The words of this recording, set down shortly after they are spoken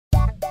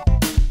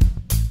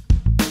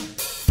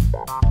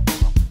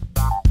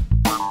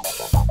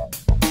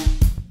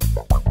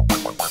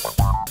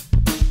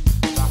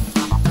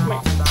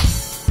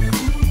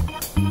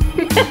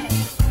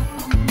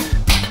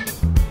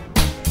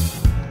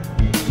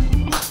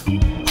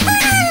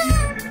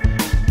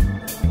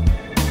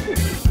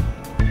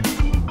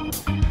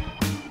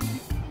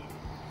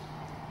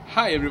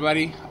Hi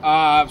everybody.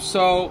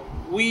 So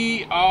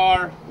we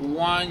are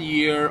 1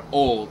 year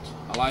old.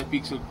 Alive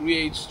Pixel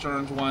Creates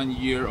turns 1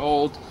 year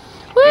old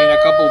in a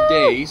couple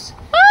days,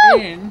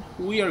 and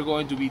we are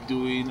going to be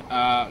doing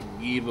a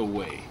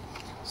giveaway.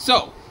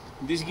 So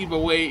this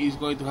giveaway is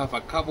going to have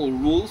a couple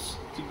rules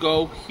to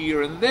go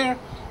here and there,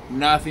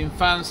 nothing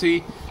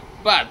fancy,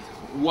 but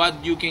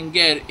what you can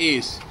get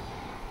is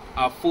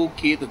a full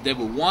kit of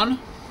Devil 1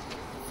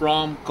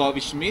 from Cobey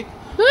Schmidt,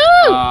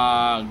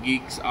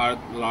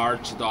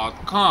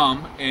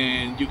 geeksartlarge.com,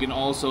 and you can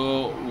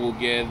also will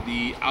get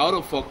the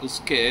Autofocus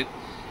kit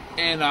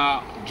and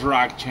a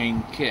drag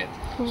chain kit.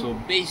 So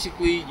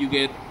basically you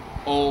get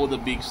all the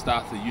big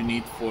stuff that you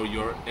need for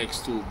your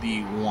Xtool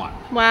D1.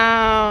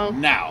 Wow.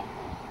 Now,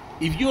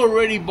 if you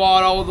already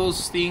bought all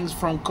those things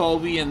from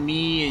Cobey and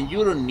me and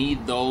you don't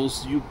need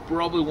those, you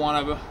probably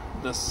want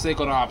the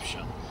second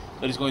option.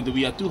 That is going to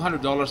be a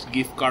 $200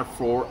 gift card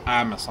for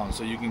Amazon,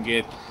 so you can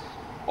get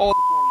all the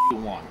porn you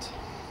want.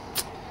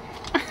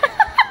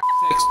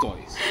 Sex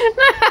toys,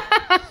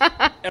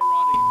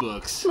 erotic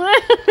books,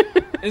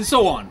 and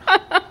so on.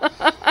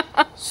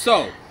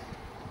 So,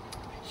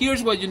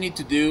 here's what you need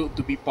to do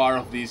to be part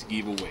of this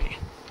giveaway.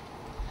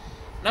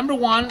 Number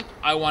one,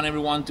 I want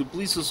everyone to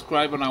please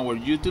subscribe on our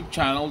YouTube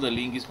channel. The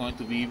link is going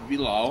to be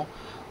below.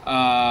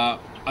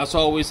 As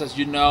always, as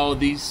you know,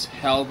 this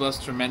helps us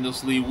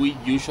tremendously. We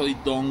usually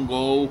don't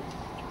go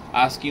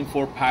asking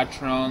for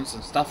patrons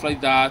and stuff like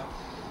that.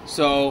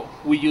 So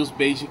we use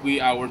basically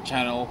our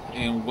channel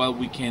and what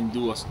we can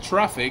do as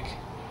traffic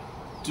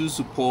to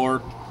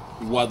support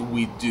what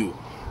we do.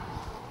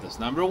 That's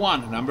number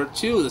one. Number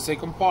two, the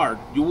second part,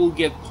 you will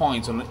get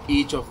points on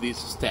each of these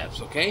steps,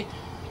 okay?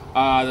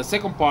 The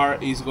second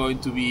part is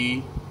going to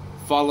be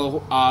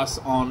follow us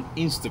on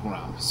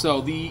Instagram. So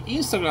the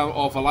Instagram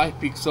of Alive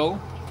Pixel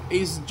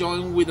is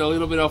joined with a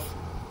little bit of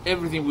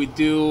everything we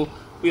do.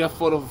 We have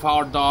photos of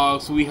our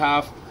dogs, we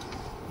have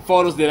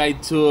photos that I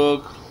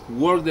took,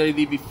 work that I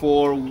did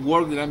before,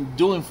 work that I'm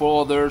doing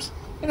for others,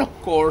 and of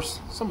course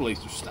some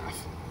laser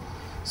stuff.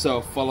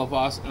 So follow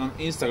us on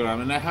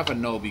Instagram. And I have a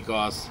note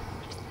because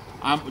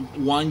I'm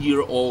 1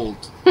 year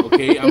old,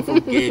 okay? I'm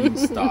forgetting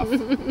stuff.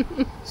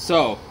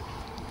 So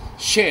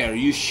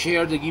you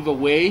share the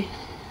giveaway,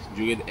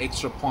 you get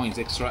extra points,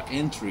 extra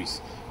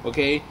entries,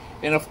 okay?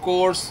 And of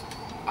course,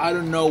 I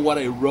don't know what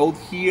I wrote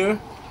here,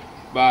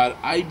 but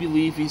I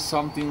believe it's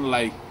something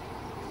like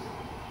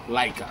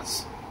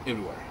us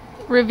everywhere.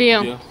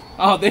 Review. Yeah.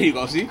 Oh, there you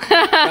go. See, that's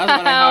what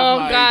I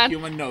have my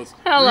human notes.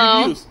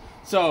 Hello. Reviews.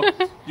 So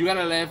you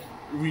gotta leave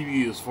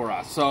reviews for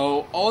us.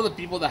 So all the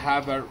people that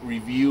have a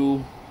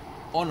review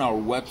on our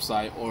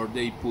website, or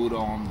they put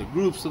on the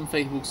groups on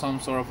Facebook some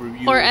sort of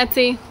review, Or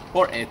Etsy,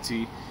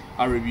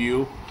 a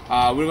review,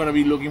 we're gonna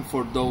be looking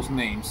for those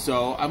names.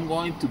 So I'm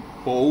going to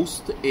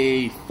post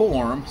a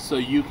form so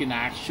you can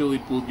actually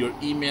put your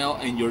email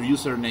and your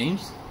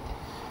usernames,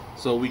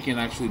 so we can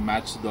actually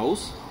match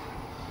those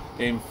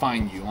and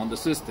find you on the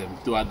system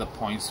to add the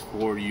points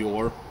for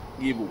your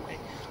giveaway.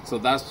 So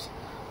that's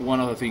one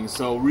of the things.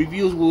 So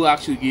reviews will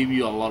actually give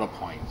you a lot of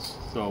points.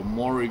 So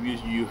more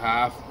reviews you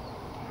have,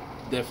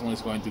 definitely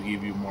is going to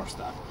give you more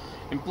stuff.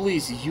 And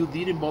please, if you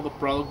didn't buy the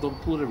product, don't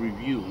put a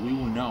review. We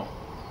will know.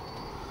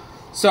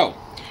 So,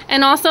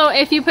 and also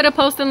if you put a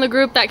post in the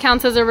group, that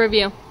counts as a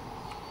review.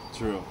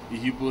 True.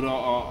 If you put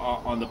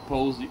on the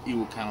post, it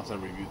will count as a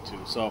review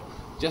too. So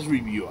just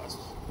review us.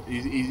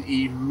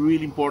 It's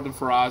really important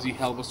for us. It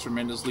helps us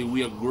tremendously.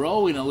 We are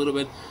growing a little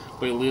bit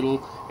by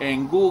little,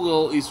 and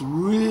Google is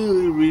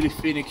really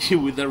finicky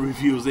with the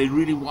reviews. They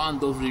really want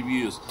those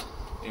reviews,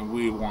 and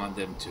we want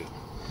them too.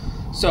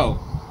 So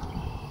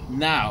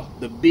now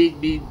the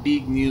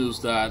big news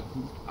that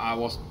I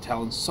was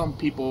telling some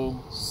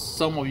people,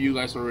 some of you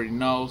guys already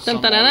know, some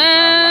others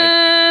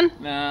are like,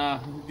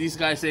 nah, these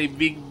guys say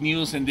big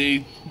news, and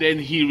then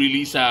he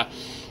released a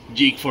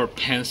jig for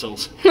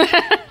pencils.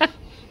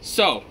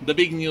 So the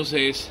big news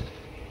is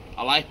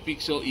Alive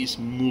Pixel is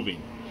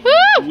moving.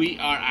 Woo! We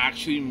are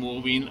actually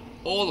moving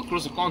all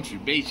across the country,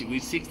 basically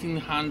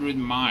 1,600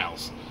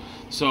 miles.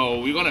 So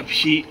we're gonna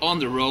be on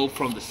the road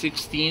from the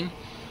 16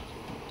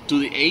 to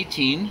the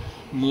 18,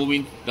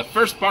 moving the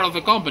first part of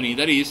the company,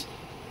 that is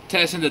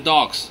testing the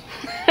dogs.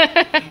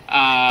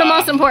 The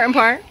most important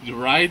part,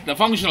 right? The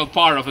functional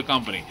part of the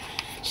company.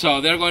 So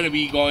they're going to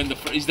be going,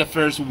 it's the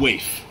first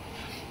wave.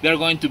 They're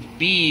going to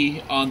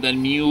be on the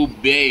new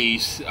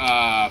base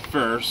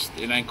first,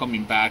 and I'm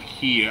coming back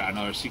here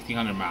another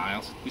 1,600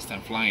 miles, this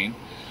time flying,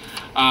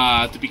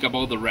 to pick up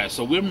all the rest.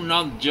 So we're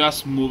not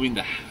just moving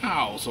the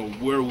house or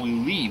where we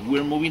live,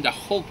 we're moving the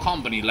whole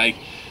company, like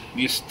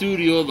the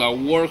studio, the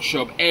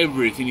workshop,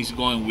 everything is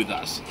going with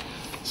us.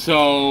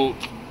 So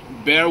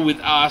bear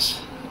with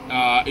us.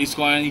 It's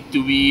going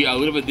to be a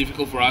little bit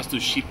difficult for us to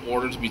ship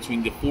orders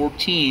between the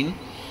 14th.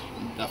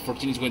 The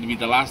 14th is going to be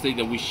the last day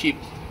that we ship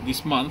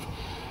this month,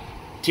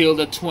 till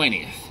the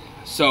 20th.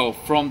 So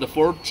from the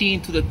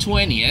 14th to the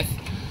 20th,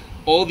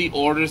 all the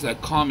orders that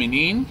are coming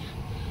in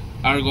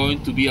are going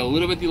to be a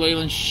little bit delayed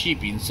on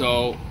shipping.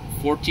 So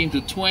 14th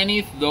to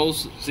 20th,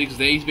 those 6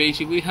 days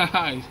basically,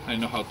 I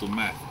know how to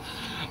math,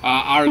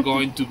 are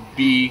going to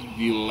be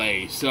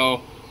delayed.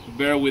 So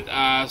bear with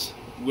us.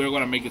 We're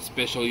gonna make it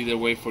special either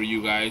way for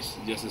you guys.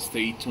 Just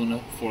stay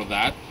tuned for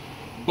that.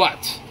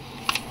 But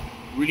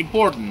really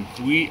important,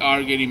 we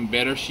are getting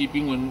better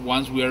shipping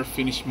once we are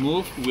finished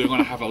move. We're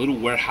gonna have a little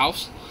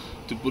warehouse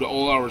to put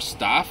all our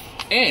stuff,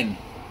 and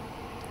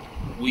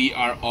we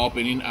are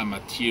opening a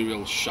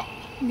material shop.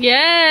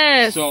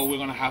 Yes. So we're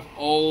gonna have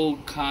all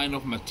kind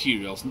of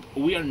materials.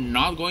 We are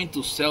not going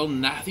to sell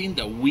nothing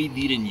that we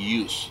didn't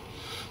use.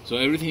 So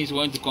everything is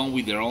going to come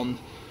with their own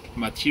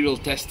material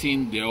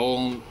testing, their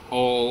own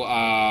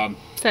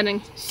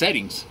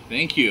settings.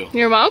 Thank you.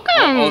 You're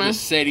welcome. All the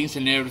settings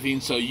and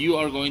everything. So you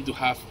are going to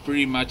have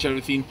pretty much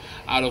everything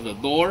out of the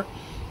door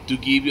to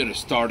give you a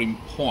starting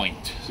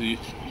point. So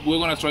we're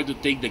gonna try to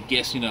take the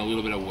guessing a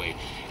little bit away,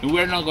 and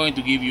we're not going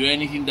to give you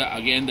anything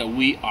that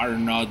we are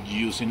not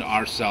using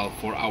ourselves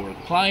for our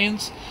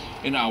clients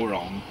and our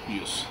own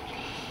use.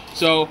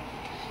 So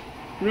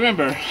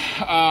remember,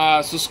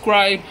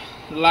 subscribe,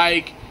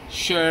 like,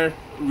 share,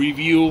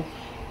 review.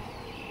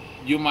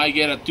 You might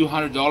get a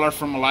 $200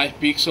 from a live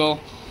pixel.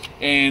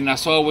 And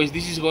as always,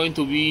 this is going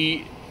to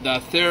be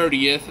the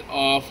 30th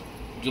of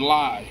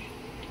July,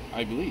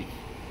 I believe.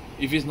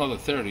 If it's not the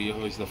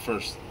 30th, it's the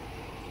 1st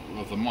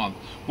of the month.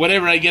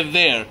 Whatever I get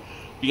there,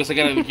 because I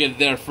gotta get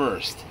there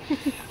first.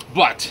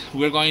 But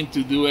we're going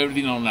to do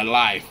everything on a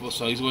live.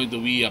 So it's going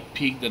to be a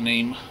pick the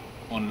name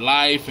on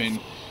live, and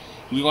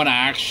we're gonna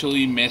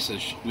actually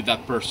message with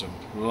that person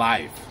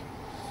live.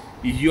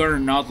 If you are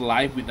not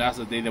live with us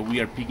the day that we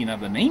are picking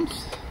up the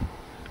names,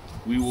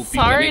 we will pick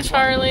the next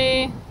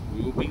Charlie. one.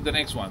 We will pick the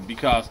next one,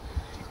 because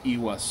it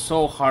was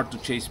so hard to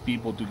chase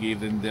people to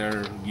give them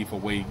their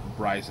giveaway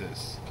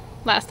prizes.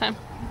 Last time.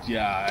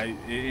 Yeah,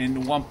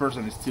 and one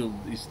person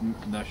is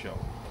no show.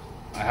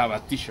 I have a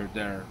t-shirt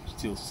there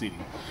still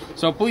sitting.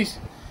 So please,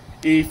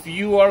 if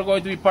you are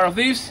going to be part of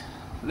this,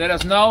 let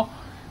us know.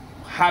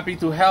 Happy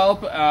to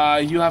help.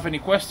 You have any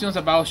questions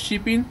about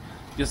shipping,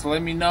 just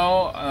let me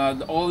know.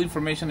 All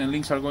information and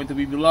links are going to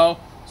be below.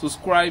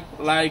 Subscribe,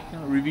 like,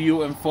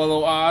 review, and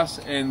follow us,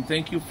 and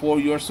thank you for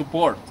your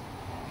support.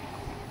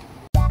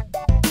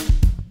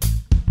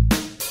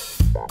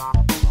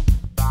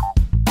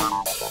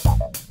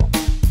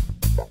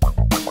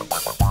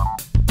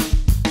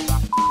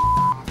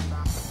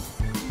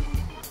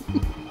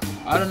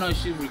 I don't know if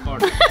she's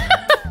recording.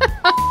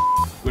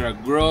 We're a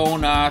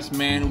grown-ass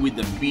man with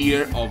a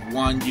beard of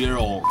 1 year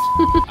old.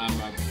 I'm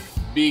a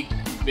big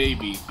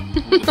baby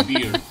with a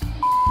beard.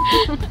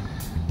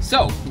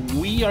 So,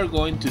 we are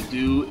going to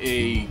do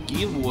a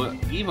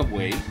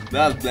giveaway.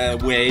 That's the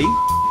way.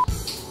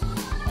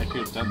 I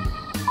should have done it.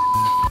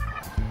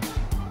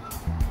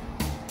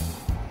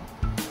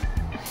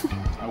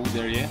 Are we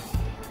there yet?